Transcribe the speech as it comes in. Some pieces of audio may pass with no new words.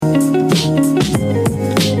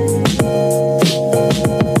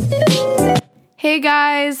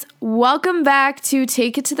Welcome back to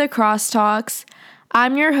Take It to the Crosstalks.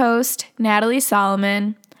 I'm your host, Natalie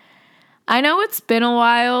Soliman. I know it's been a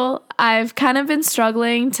while. I've kind of been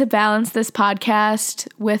struggling to balance this podcast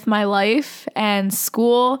with my life and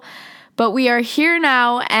school, but we are here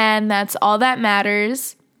now, and that's all that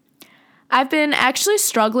matters. I've been actually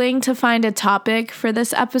struggling to find a topic for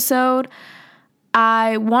this episode.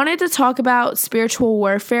 I wanted to talk about spiritual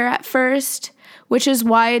warfare at first, which is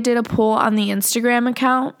why I did a poll on the Instagram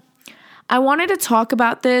account. I wanted to talk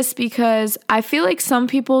about this because I feel like some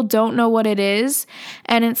people don't know what it is,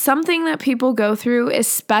 and it's something that people go through,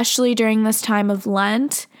 especially during this time of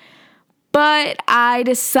Lent. But I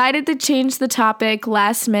decided to change the topic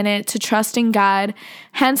last minute to trusting God,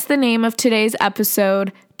 hence the name of today's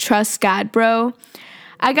episode, Trust God, Bro.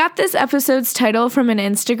 I got this episode's title from an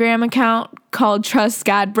Instagram account called Trust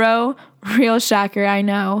God, Bro. Real shocker, I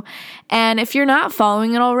know. And if you're not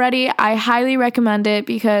following it already, I highly recommend it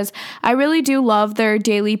because I really do love their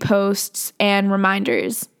daily posts and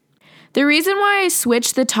reminders. The reason why I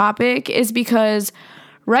switched the topic is because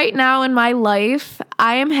right now in my life,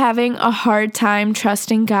 I am having a hard time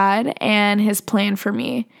trusting God and His plan for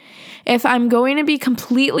me. If I'm going to be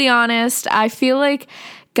completely honest, I feel like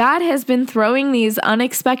God has been throwing these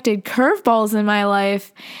unexpected curveballs in my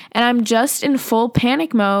life, and I'm just in full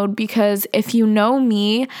panic mode because if you know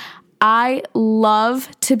me, I love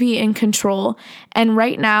to be in control, and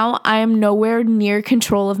right now I am nowhere near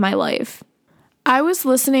control of my life. I was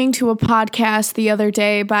listening to a podcast the other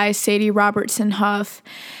day by Sadie Robertson Huff,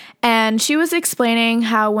 and she was explaining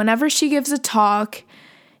how whenever she gives a talk,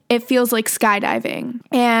 it feels like skydiving.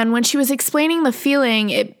 And when she was explaining the feeling,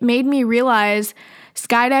 it made me realize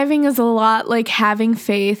skydiving is a lot like having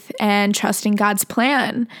faith and trusting God's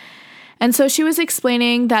plan. And so she was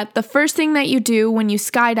explaining that the first thing that you do when you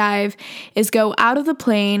skydive is go out of the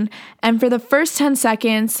plane, and for the first 10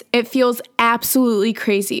 seconds, it feels absolutely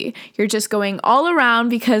crazy. You're just going all around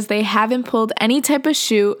because they haven't pulled any type of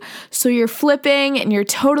chute, so you're flipping and you're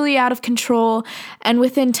totally out of control, and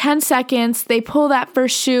within 10 seconds, they pull that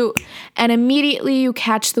first chute, and immediately you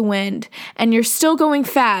catch the wind, and you're still going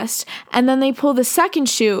fast, and then they pull the second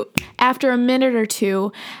chute after a minute or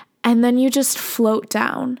two, and then you just float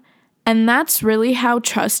down. And that's really how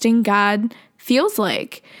trusting God feels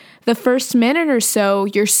like. The first minute or so,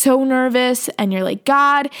 you're so nervous and you're like,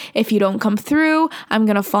 God, if you don't come through, I'm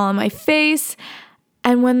going to fall on my face.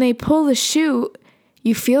 And when they pull the chute,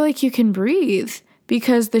 you feel like you can breathe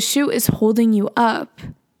because the chute is holding you up.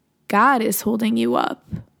 God is holding you up.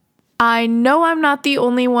 I know I'm not the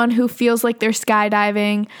only one who feels like they're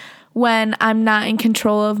skydiving when I'm not in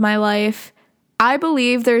control of my life. I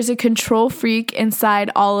believe there's a control freak inside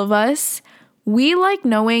all of us. We like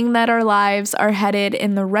knowing that our lives are headed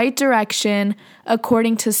in the right direction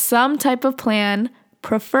according to some type of plan,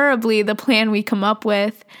 preferably the plan we come up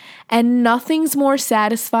with, and nothing's more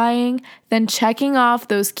satisfying than checking off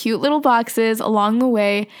those cute little boxes along the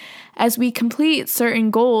way as we complete certain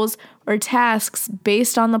goals or tasks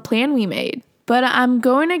based on the plan we made. But I'm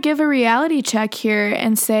going to give a reality check here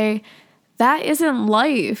and say that isn't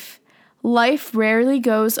life. Life rarely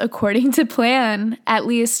goes according to plan, at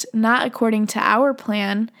least not according to our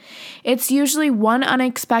plan. It's usually one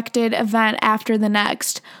unexpected event after the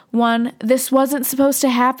next, one "this wasn't supposed to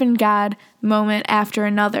happen, God" moment after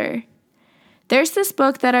another. There's this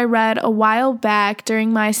book that I read a while back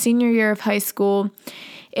during my senior year of high school.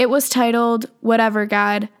 It was titled Whatever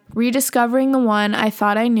God, Rediscovering the One I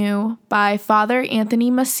Thought I Knew by Father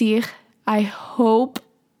Anthony Masich. I hope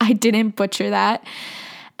I didn't butcher that.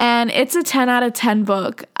 And it's a 10 out of 10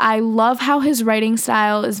 book. I love how his writing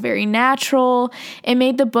style is very natural. It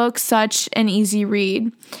made the book such an easy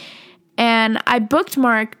read. And I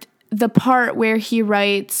bookmarked the part where he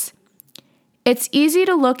writes, "It's easy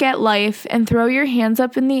to look at life and throw your hands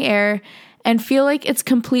up in the air and feel like it's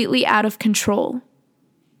completely out of control.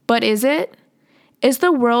 But is it? Is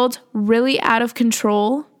the world really out of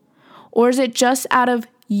control? Or is it just out of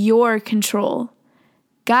your control?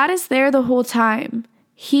 God is there the whole time.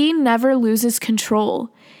 He never loses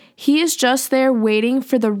control. He is just there waiting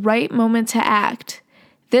for the right moment to act.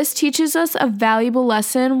 This teaches us a valuable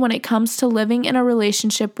lesson when it comes to living in a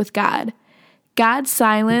relationship with God. God's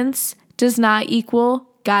silence does not equal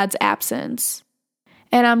God's absence."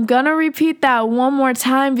 And I'm gonna repeat that one more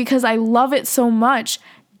time because I love it so much.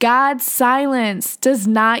 God's silence does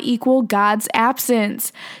not equal God's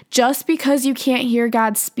absence. Just because you can't hear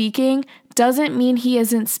God speaking doesn't mean He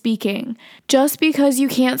isn't speaking. Just because you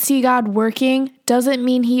can't see God working doesn't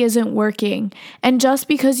mean He isn't working. And just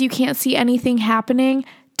because you can't see anything happening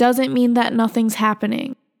doesn't mean that nothing's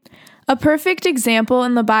happening. A perfect example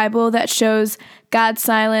in the Bible that shows God's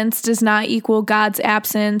silence does not equal God's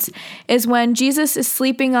absence is when Jesus is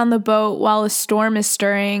sleeping on the boat while a storm is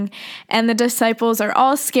stirring, and the disciples are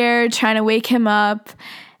all scared, trying to wake him up.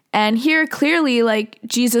 And here, clearly,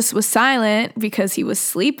 Jesus was silent because he was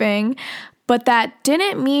sleeping, but that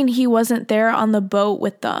didn't mean he wasn't there on the boat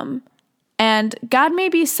with them. And God may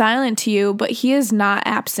be silent to you, but he is not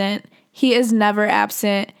absent. He is never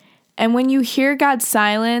absent. And when you hear God's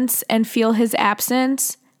silence and feel his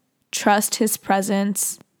absence, trust his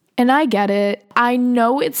presence. And I get it. I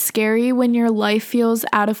know it's scary when your life feels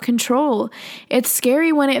out of control. It's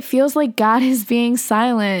scary when it feels like God is being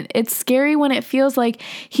silent. It's scary when it feels like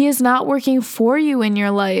he is not working for you in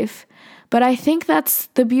your life. But I think that's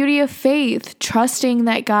the beauty of faith, trusting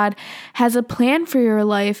that God has a plan for your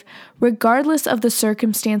life, regardless of the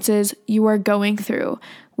circumstances you are going through,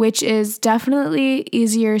 which is definitely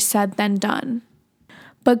easier said than done.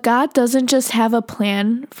 But God doesn't just have a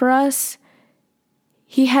plan for us.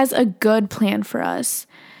 He has a good plan for us.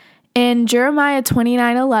 In Jeremiah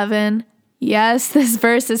 29:11, yes, this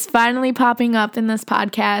verse is finally popping up in this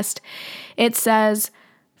podcast. It says,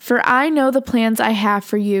 "For I know the plans I have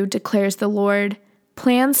for you, declares the Lord,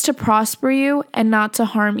 plans to prosper you and not to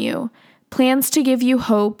harm you, plans to give you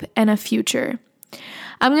hope and a future."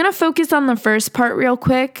 I'm going to focus on the first part real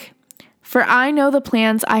quick. For I know the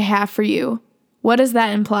plans I have for you. What does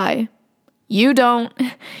that imply? You don't.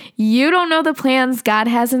 You don't know the plans God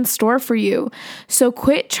has in store for you. So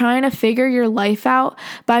quit trying to figure your life out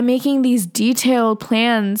by making these detailed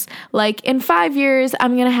plans like in 5 years,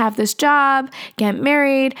 I'm going to have this job, get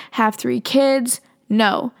married, have 3 kids.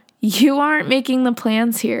 No, you aren't making the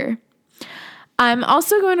plans here. I'm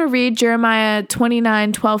also going to read Jeremiah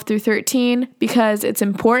 29:12-13 because it's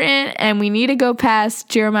important and we need to go past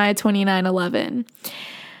Jeremiah 29:11.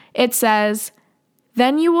 It says,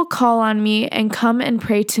 "Then you will call on me and come and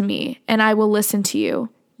pray to me, and I will listen to you.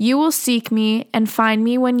 You will seek me and find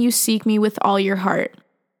me when you seek me with all your heart."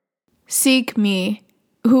 Seek me.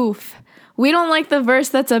 Oof. We don't like the verse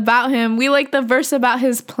that's about him. We like the verse about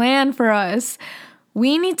his plan for us.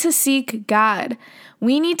 We need to seek God.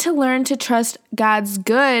 We need to learn to trust God's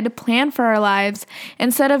good plan for our lives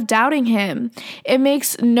instead of doubting him. It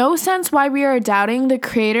makes no sense why we are doubting the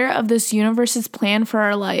creator of this universe's plan for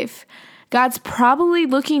our life. God's probably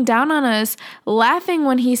looking down on us, laughing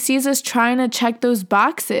when he sees us trying to check those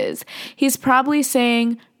boxes. He's probably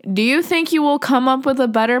saying, "Do you think you will come up with a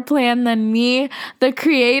better plan than me, the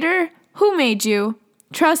creator? Who made you?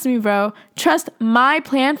 Trust me, bro. Trust my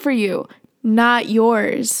plan for you, not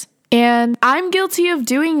yours." And I'm guilty of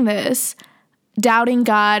doing this, doubting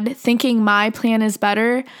God, thinking my plan is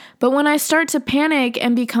better. But when I start to panic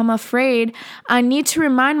and become afraid, I need to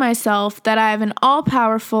remind myself that I have an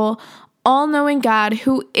all-powerful, all-knowing God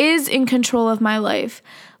who is in control of my life.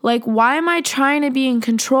 Why am I trying to be in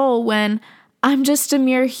control when I'm just a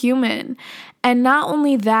mere human? And not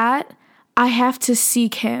only that, I have to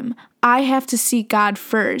seek him. I have to seek God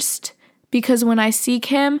first. Because when I seek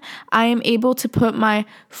him, I am able to put my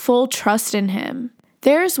full trust in him.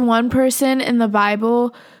 There's one person in the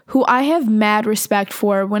Bible who I have mad respect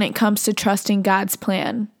for when it comes to trusting God's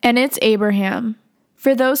plan, and it's Abraham.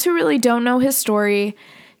 For those who really don't know his story,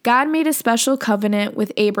 God made a special covenant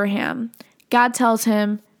with Abraham. God tells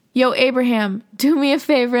him, "Yo, Abraham, do me a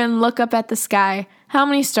favor and look up at the sky. How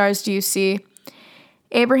many stars do you see?"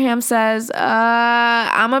 Abraham says,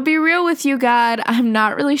 I'm gonna be real with you, God. I'm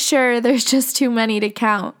not really sure. There's just too many to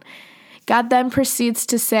count. God then proceeds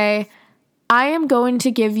to say, "I am going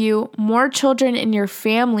to give you more children in your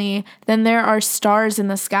family than there are stars in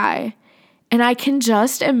the sky." And I can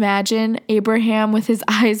just imagine Abraham with his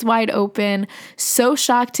eyes wide open, so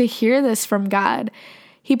shocked to hear this from God.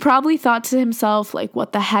 He probably thought to himself,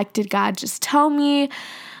 what the heck did God just tell me?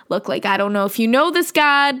 Look, I don't know if you know this,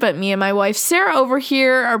 God, but me and my wife Sarah over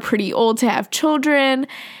here are pretty old to have children.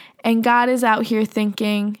 And God is out here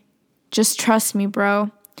thinking, just trust me,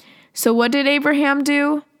 bro. So what did Abraham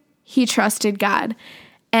do? He trusted God.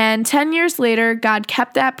 And 10 years later, God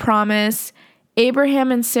kept that promise.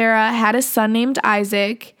 Abraham and Sarah had a son named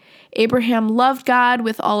Isaac. Abraham loved God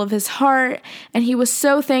with all of his heart, and he was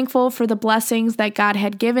so thankful for the blessings that God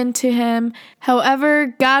had given to him.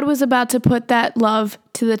 However, God was about to put that love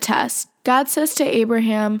to the test. God says to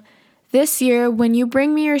Abraham, "This year, when you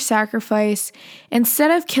bring me your sacrifice, instead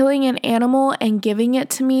of killing an animal and giving it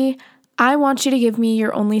to me, I want you to give me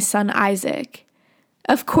your only son, Isaac."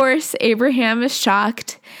 Of course, Abraham is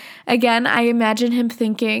shocked. Again, I imagine him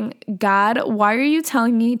thinking, "God, why are you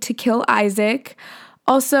telling me to kill Isaac?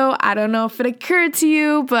 Also, I don't know if it occurred to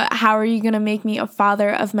you, but how are you going to make me a father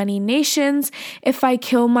of many nations if I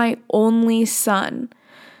kill my only son?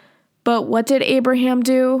 But what did Abraham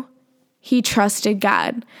do? He trusted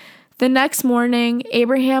God. The next morning,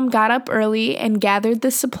 Abraham got up early and gathered the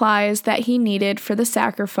supplies that he needed for the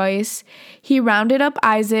sacrifice. He rounded up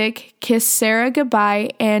Isaac, kissed Sarah goodbye,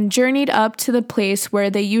 and journeyed up to the place where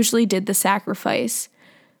they usually did the sacrifice.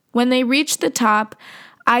 When they reached the top,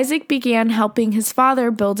 Isaac began helping his father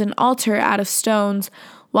build an altar out of stones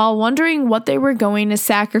while wondering what they were going to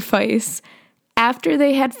sacrifice. After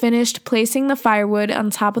they had finished placing the firewood on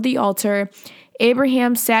top of the altar,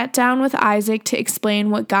 Abraham sat down with Isaac to explain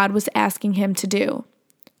what God was asking him to do.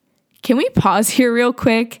 Can we pause here real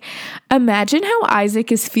quick? Imagine how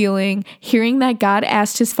Isaac is feeling hearing that God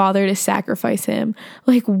asked his father to sacrifice him.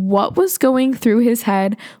 Like, what was going through his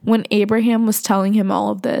head when Abraham was telling him all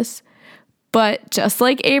of this? But just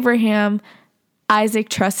like Abraham, Isaac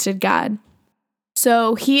trusted God.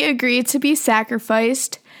 So he agreed to be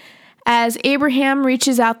sacrificed. As Abraham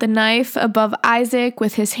reaches out the knife above Isaac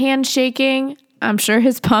with his hand shaking, I'm sure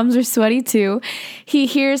his palms are sweaty too, he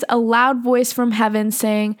hears a loud voice from heaven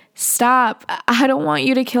saying, "Stop, I don't want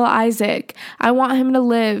you to kill Isaac. I want him to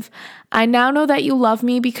live. I now know that you love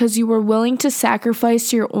me because you were willing to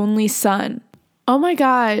sacrifice your only son." Oh my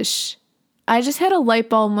gosh, I just had a light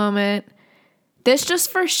bulb moment. This just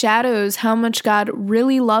foreshadows how much God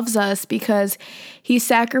really loves us because he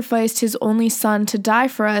sacrificed his only son to die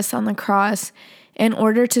for us on the cross in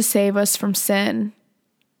order to save us from sin.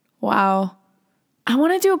 Wow. I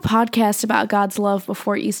want to do a podcast about God's love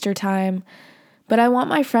before Easter time, but I want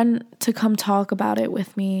my friend to come talk about it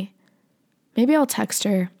with me. Maybe I'll text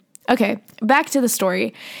her. Okay, back to the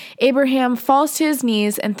story. Abraham falls to his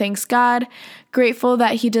knees and thanks God, grateful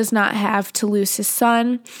that he does not have to lose his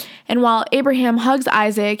son. And while Abraham hugs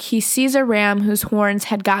Isaac, he sees a ram whose horns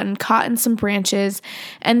had gotten caught in some branches,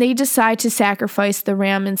 and they decide to sacrifice the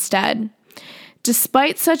ram instead.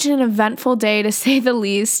 Despite such an eventful day, to say the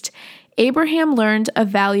least, Abraham learned a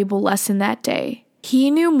valuable lesson that day.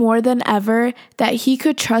 He knew more than ever that he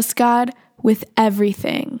could trust God with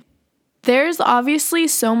everything. There's obviously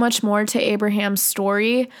so much more to Abraham's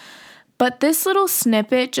story, but this little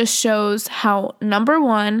snippet just shows how, number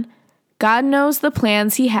one, God knows the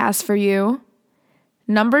plans he has for you.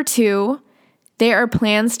 Number two, they are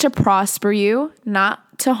plans to prosper you,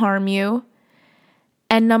 not to harm you.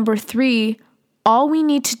 And number three, all we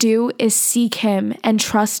need to do is seek him and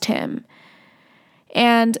trust him.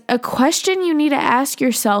 And a question you need to ask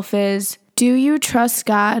yourself is, do you trust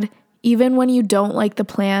God even when you don't like the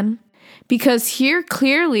plan? Because here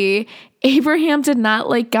clearly, Abraham did not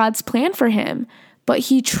like God's plan for him, but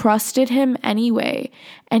he trusted him anyway,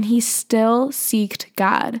 and he still seeked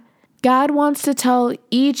God. God wants to tell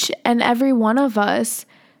each and every one of us,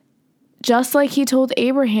 just like he told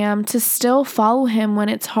Abraham, to still follow him when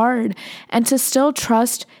it's hard and to still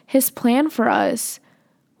trust his plan for us.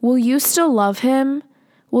 Will you still love him?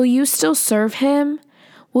 Will you still serve him?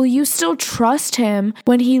 Will you still trust him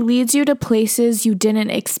when he leads you to places you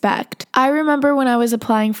didn't expect? I remember when I was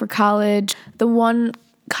applying for college, the one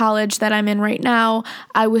college that I'm in right now,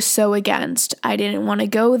 I was so against. I didn't want to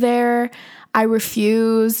go there. I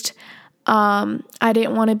refused. I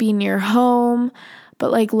didn't want to be near home.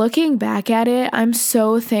 But looking back at it, I'm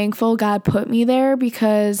so thankful God put me there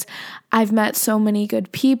because I've met so many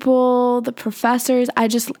good people, the professors.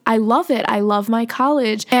 I love it. I love my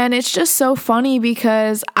college. And it's just so funny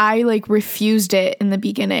because I refused it in the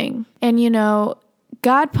beginning. And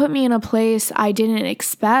God put me in a place I didn't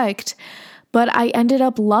expect, but I ended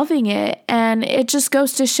up loving it. And it just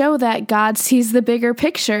goes to show that God sees the bigger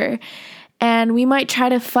picture. And we might try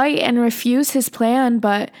to fight and refuse his plan,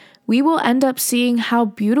 but we will end up seeing how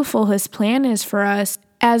beautiful his plan is for us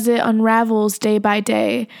as it unravels day by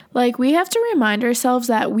day. We have to remind ourselves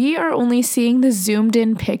that we are only seeing the zoomed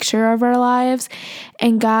in picture of our lives,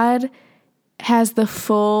 and God has the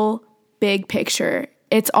full big picture.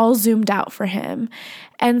 It's all zoomed out for him.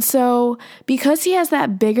 And so because he has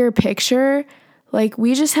that bigger picture,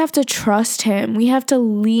 we just have to trust him. We have to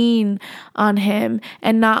lean on him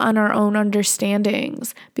and not on our own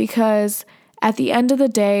understandings, because at the end of the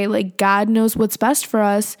day, God knows what's best for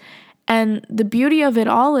us. And the beauty of it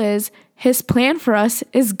all is his plan for us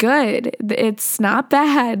is good. It's not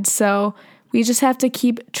bad. So we just have to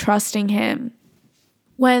keep trusting him.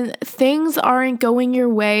 When things aren't going your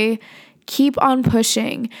way, keep on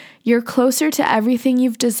pushing. You're closer to everything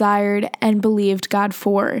you've desired and believed God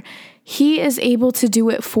for. He is able to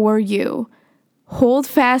do it for you. Hold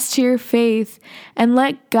fast to your faith and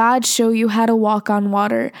let God show you how to walk on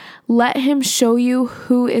water. Let him show you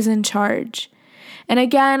who is in charge. And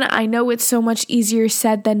again, I know it's so much easier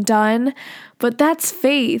said than done, but that's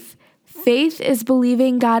faith. Faith is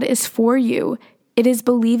believing God is for you. It is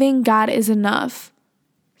believing God is enough.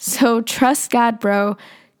 So trust God, bro.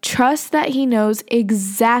 Trust that He knows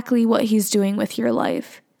exactly what He's doing with your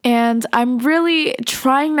life. And I'm really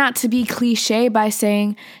trying not to be cliche by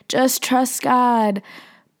saying, just trust God.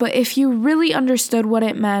 But if you really understood what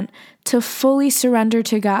it meant to fully surrender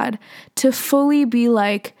to God, to fully be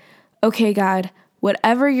like, okay, God,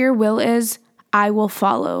 whatever your will is, I will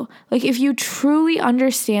follow. Like if you truly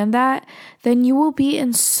understand that, then you will be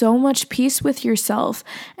in so much peace with yourself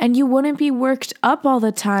and you wouldn't be worked up all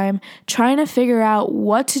the time trying to figure out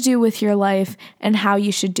what to do with your life and how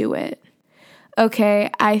you should do it. Okay,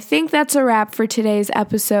 I think that's a wrap for today's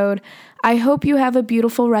episode. I hope you have a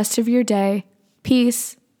beautiful rest of your day.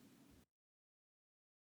 Peace.